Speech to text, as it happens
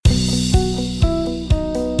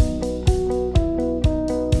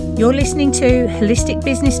You're listening to Holistic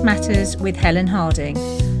Business Matters with Helen Harding,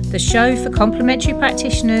 the show for complementary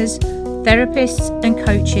practitioners, therapists and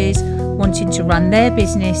coaches wanting to run their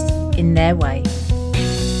business in their way.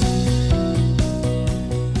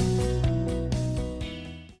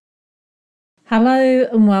 Hello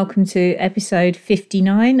and welcome to episode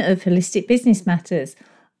 59 of Holistic Business Matters.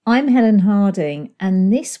 I'm Helen Harding,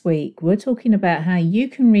 and this week we're talking about how you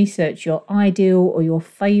can research your ideal or your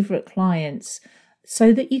favourite clients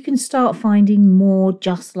so that you can start finding more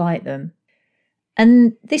just like them.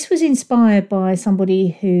 And this was inspired by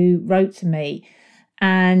somebody who wrote to me,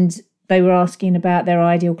 and they were asking about their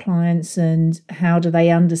ideal clients and how do they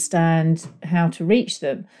understand how to reach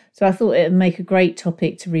them. So I thought it would make a great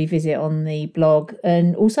topic to revisit on the blog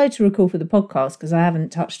and also to record for the podcast because I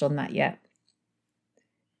haven't touched on that yet.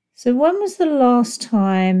 So when was the last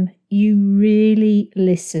time you really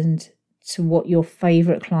listened to what your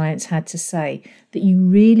favourite clients had to say, that you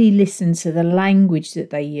really listened to the language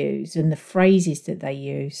that they use and the phrases that they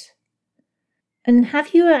use? And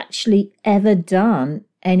have you actually ever done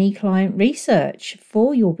any client research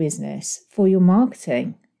for your business, for your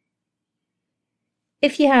marketing?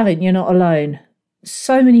 If you haven't, you're not alone.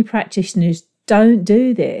 So many practitioners don't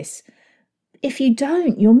do this. If you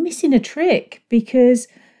don't, you're missing a trick, because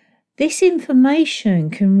this information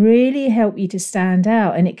can really help you to stand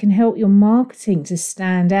out, and it can help your marketing to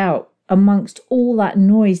stand out amongst all that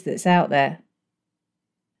noise that's out there.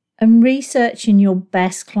 And researching your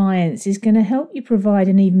best clients is going to help you provide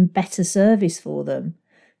an even better service for them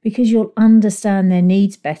because you'll understand their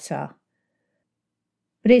needs better.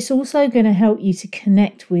 But it's also going to help you to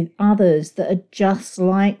connect with others that are just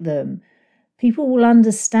like them. People will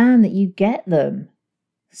understand that you get them.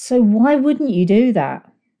 So why wouldn't you do that?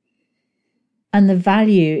 And the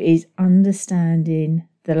value is understanding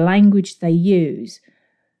the language they use,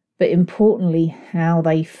 but importantly, how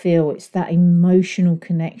they feel. It's that emotional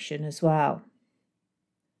connection as well.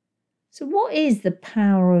 So what is the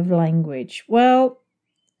power of language? Well,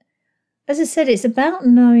 as I said, it's about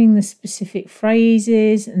knowing the specific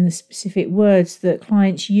phrases and the specific words that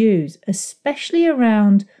clients use, especially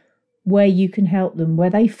around where you can help them, where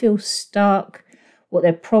they feel stuck, what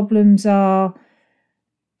their problems are.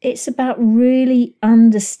 It's about really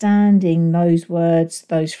understanding those words,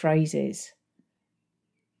 those phrases.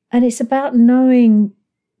 And it's about knowing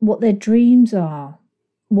what their dreams are,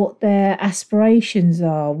 what their aspirations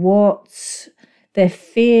are, what their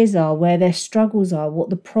fears are, where their struggles are, what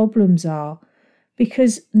the problems are.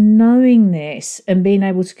 Because knowing this and being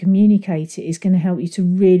able to communicate it is going to help you to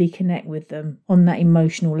really connect with them on that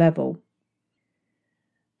emotional level.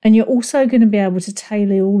 And you're also going to be able to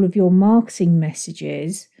tailor all of your marketing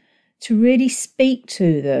messages to really speak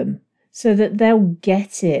to them so that they'll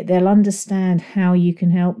get it, they'll understand how you can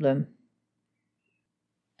help them.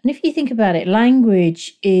 And if you think about it,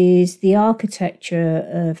 language is the architecture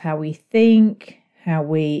of how we think, how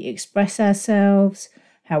we express ourselves,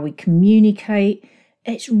 how we communicate.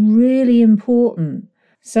 It's really important.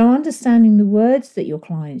 So understanding the words that your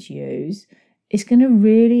clients use is going to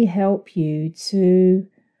really help you to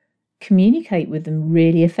communicate with them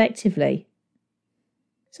really effectively.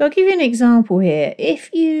 So I'll give you an example here.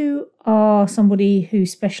 If you are somebody who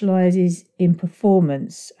specialises in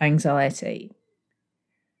performance anxiety,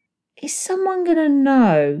 is someone going to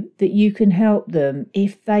know that you can help them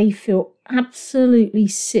if they feel absolutely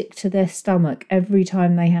sick to their stomach every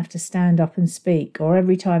time they have to stand up and speak or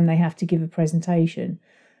every time they have to give a presentation?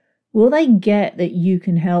 Will they get that you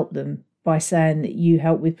can help them by saying that you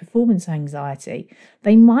help with performance anxiety?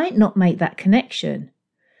 They might not make that connection.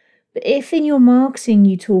 But if in your marketing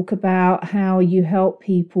you talk about how you help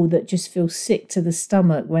people that just feel sick to the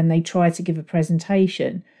stomach when they try to give a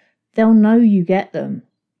presentation, they'll know you get them.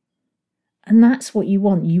 And that's what you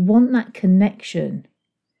want. You want that connection.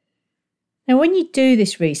 Now, when you do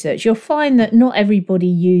this research, you'll find that not everybody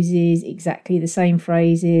uses exactly the same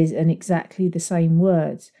phrases and exactly the same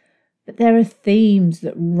words. But there are themes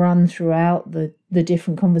that run throughout the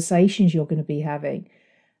different conversations you're going to be having.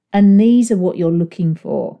 And these are what you're looking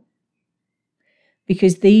for,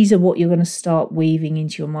 because these are what you're going to start weaving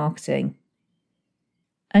into your marketing.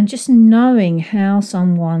 And just knowing how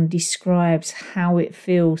someone describes how it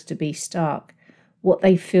feels to be stuck, what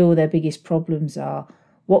they feel their biggest problems are,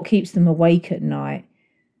 what keeps them awake at night,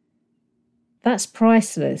 that's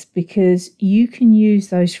priceless, because you can use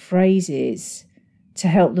those phrases to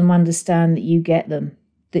help them understand that you get them,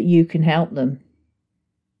 that you can help them.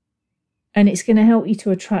 And it's going to help you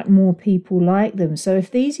to attract more people like them. So if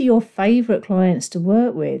these are your favourite clients to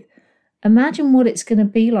work with, imagine what it's going to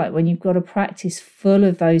be like when you've got a practice full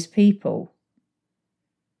of those people.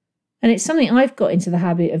 And it's something I've got into the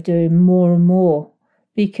habit of doing more and more,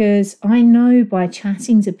 because I know by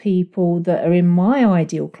chatting to people that are in my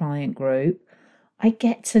ideal client group, I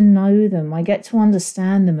get to know them, I get to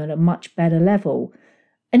understand them at a much better level.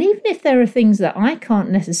 And even if there are things that I can't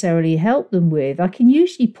necessarily help them with, I can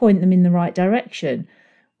usually point them in the right direction,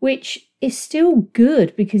 which is still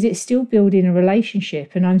good because it's still building a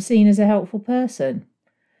relationship and I'm seen as a helpful person.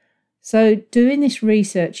 So doing this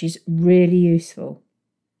research is really useful.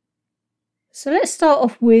 So let's start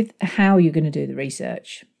off with how you're going to do the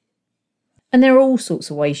research. And there are all sorts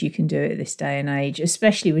of ways you can do it this day and age,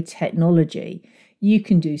 especially with technology. You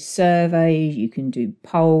can do surveys, you can do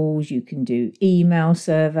polls, you can do email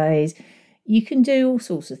surveys, you can do all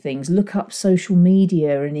sorts of things. Look up social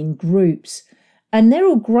media and in groups. And they're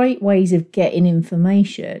all great ways of getting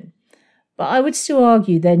information. But I would still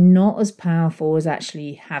argue they're not as powerful as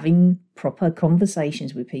actually having proper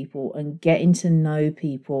conversations with people and getting to know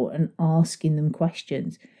people and asking them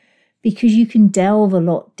questions. Because you can delve a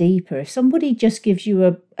lot deeper. If somebody just gives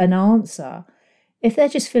you an answer, if they're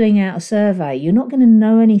just filling out a survey, you're not going to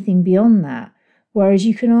know anything beyond that. Whereas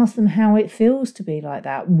you can ask them how it feels to be like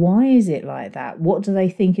that. Why is it like that? What do they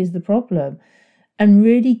think is the problem? And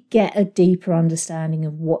really get a deeper understanding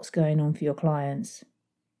of what's going on for your clients.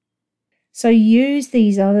 So use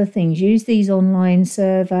these other things, use these online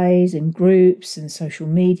surveys and groups and social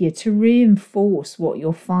media to reinforce what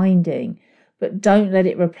you're finding, but don't let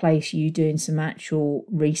it replace you doing some actual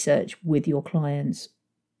research with your clients.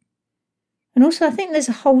 And also, I think there's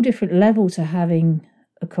a whole different level to having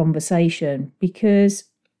a conversation, because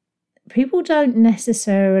people don't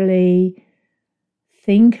necessarily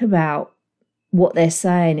think about what they're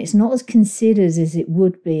saying. It's not as considered as it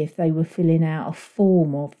would be if they were filling out a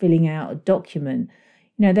form or filling out a document.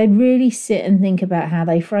 They'd really sit and think about how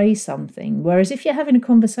they phrase something. Whereas if you're having a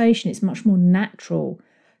conversation, it's much more natural.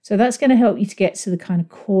 So that's going to help you to get to the kind of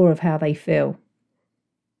core of how they feel.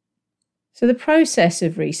 So the process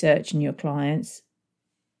of researching your clients,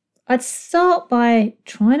 I'd start by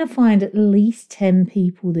trying to find at least 10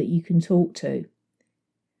 people that you can talk to.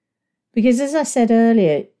 Because as I said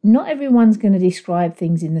earlier, not everyone's going to describe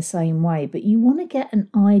things in the same way, but you want to get an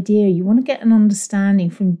idea, you want to get an understanding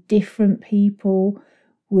from different people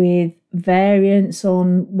with variants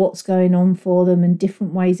on what's going on for them and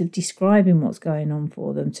different ways of describing what's going on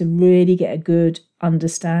for them to really get a good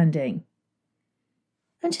understanding.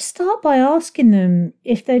 And just start by asking them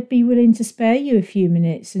if they'd be willing to spare you a few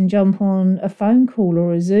minutes and jump on a phone call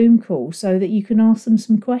or a Zoom call so that you can ask them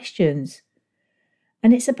some questions.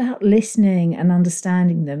 And it's about listening and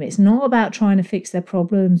understanding them. It's not about trying to fix their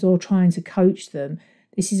problems or trying to coach them.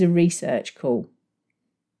 This is a research call.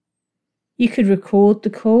 You could record the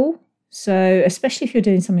call. So especially if you're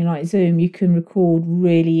doing something like Zoom, you can record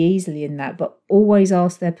really easily in that, but always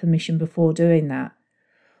ask their permission before doing that.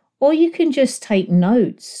 Or you can just take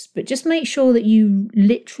notes, but just make sure that you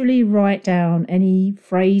literally write down any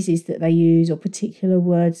phrases that they use or particular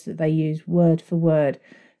words that they use word for word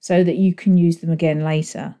so that you can use them again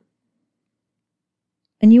later.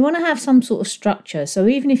 And you want to have some sort of structure. So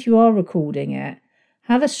even if you are recording it,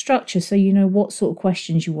 have a structure so you know what sort of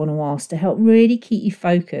questions you want to ask to help really keep you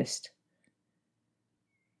focused.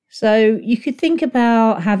 So you could think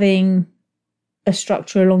about having a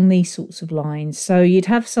structure along these sorts of lines. So you'd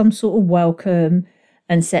have some sort of welcome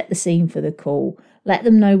and set the scene for the call. Let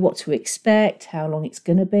them know what to expect, how long it's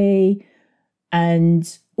going to be.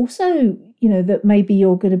 And also, that maybe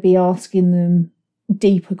you're going to be asking them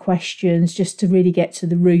deeper questions just to really get to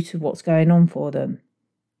the root of what's going on for them.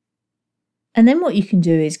 And then what you can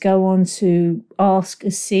do is go on to ask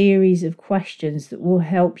a series of questions that will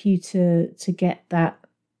help you to get that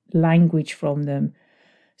language from them.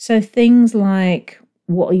 So things like,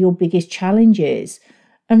 what are your biggest challenges?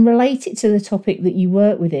 And relate it to the topic that you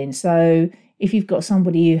work within. So if you've got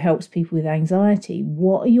somebody who helps people with anxiety,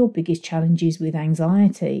 what are your biggest challenges with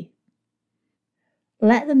anxiety?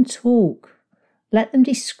 Let them talk. Let them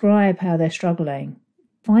describe how they're struggling.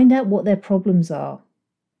 Find out what their problems are.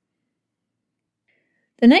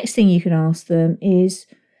 The next thing you can ask them is,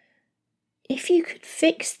 if you could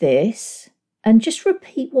fix this, and just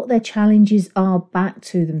repeat what their challenges are back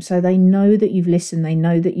to them so they know that you've listened, they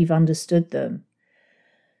know that you've understood them.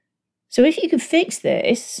 So if you could fix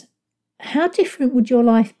this, how different would your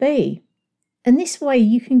life be? And this way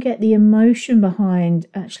you can get the emotion behind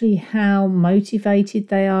actually how motivated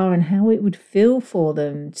they are and how it would feel for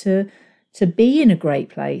them to be in a great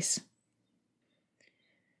place.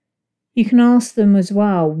 You can ask them as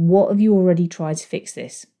well, what have you already tried to fix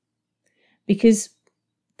this? Because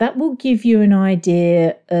that will give you an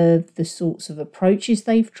idea of the sorts of approaches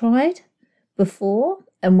they've tried before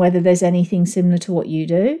and whether there's anything similar to what you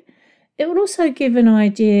do. It will also give an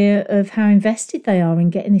idea of how invested they are in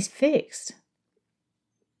getting this fixed.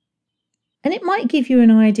 And it might give you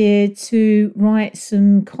an idea to write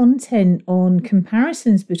some content on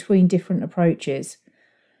comparisons between different approaches.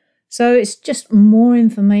 So it's just more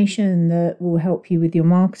information that will help you with your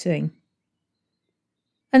marketing.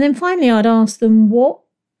 And then finally, I'd ask them, what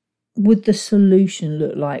would the solution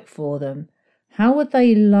look like for them? How would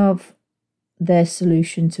they love their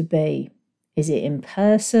solution to be? Is it in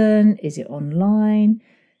person? Is it online?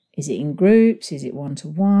 Is it in groups? Is it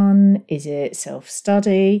one-to-one? Is it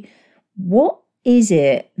self-study? What is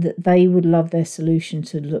it that they would love their solution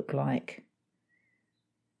to look like?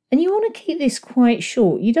 And you want to keep this quite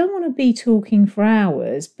short. You don't want to be talking for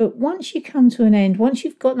hours, but once you come to an end, once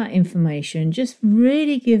you've got that information, just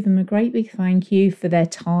really give them a great big thank you for their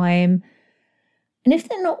time. And if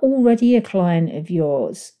they're not already a client of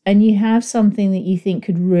yours and you have something that you think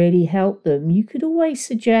could really help them, you could always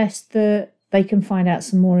suggest that they can find out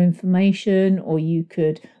some more information, or you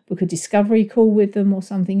could book a discovery call with them or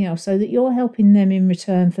something else, so that you're helping them in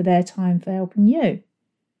return for their time for helping you.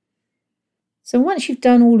 So once you've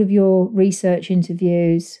done all of your research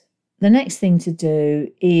interviews, the next thing to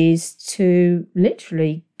do is to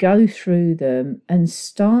literally go through them and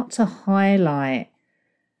start to highlight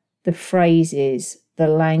the phrases, the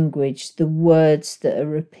language, the words that are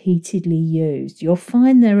repeatedly used. You'll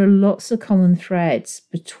find there are lots of common threads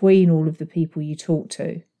between all of the people you talk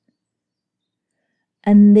to.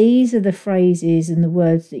 And these are the phrases and the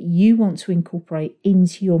words that you want to incorporate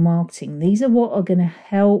into your marketing. These are what are going to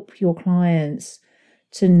help your clients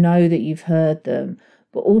to know that you've heard them,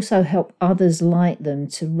 but also help others like them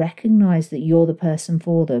to recognize that you're the person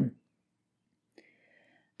for them.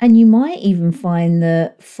 And you might even find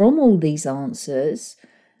that from all these answers,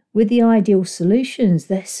 with the ideal solutions,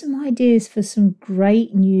 there's some ideas for some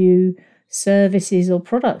great new services or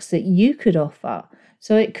products that you could offer.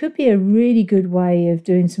 So it could be a really good way of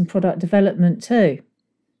doing some product development too.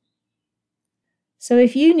 So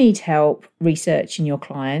if you need help researching your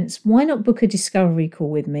clients, why not book a discovery call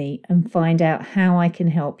with me and find out how I can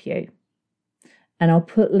help you? And I'll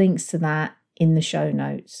put links to that in the show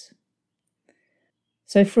notes.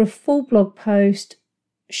 So for a full blog post,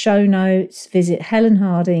 show notes, visit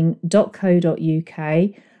helenharding.co.uk,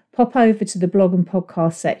 pop over to the blog and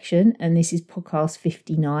podcast section, and this is podcast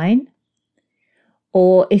 59.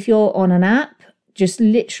 Or if you're on an app, just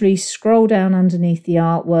literally scroll down underneath the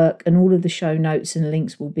artwork and all of the show notes and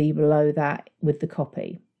links will be below that with the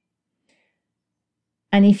copy.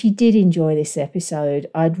 And if you did enjoy this episode,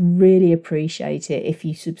 I'd really appreciate it if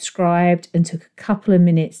you subscribed and took a couple of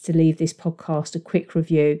minutes to leave this podcast a quick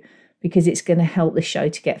review, because it's going to help the show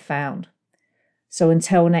to get found. So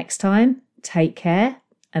until next time, take care,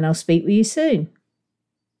 and I'll speak with you soon.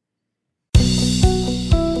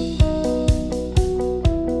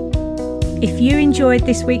 If you enjoyed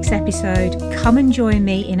this week's episode, come and join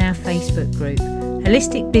me in our Facebook group,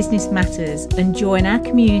 Holistic Business Matters, and join our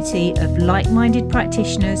community of like-minded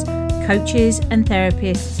practitioners, coaches and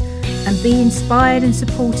therapists, and be inspired and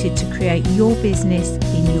supported to create your business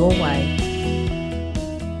in your way.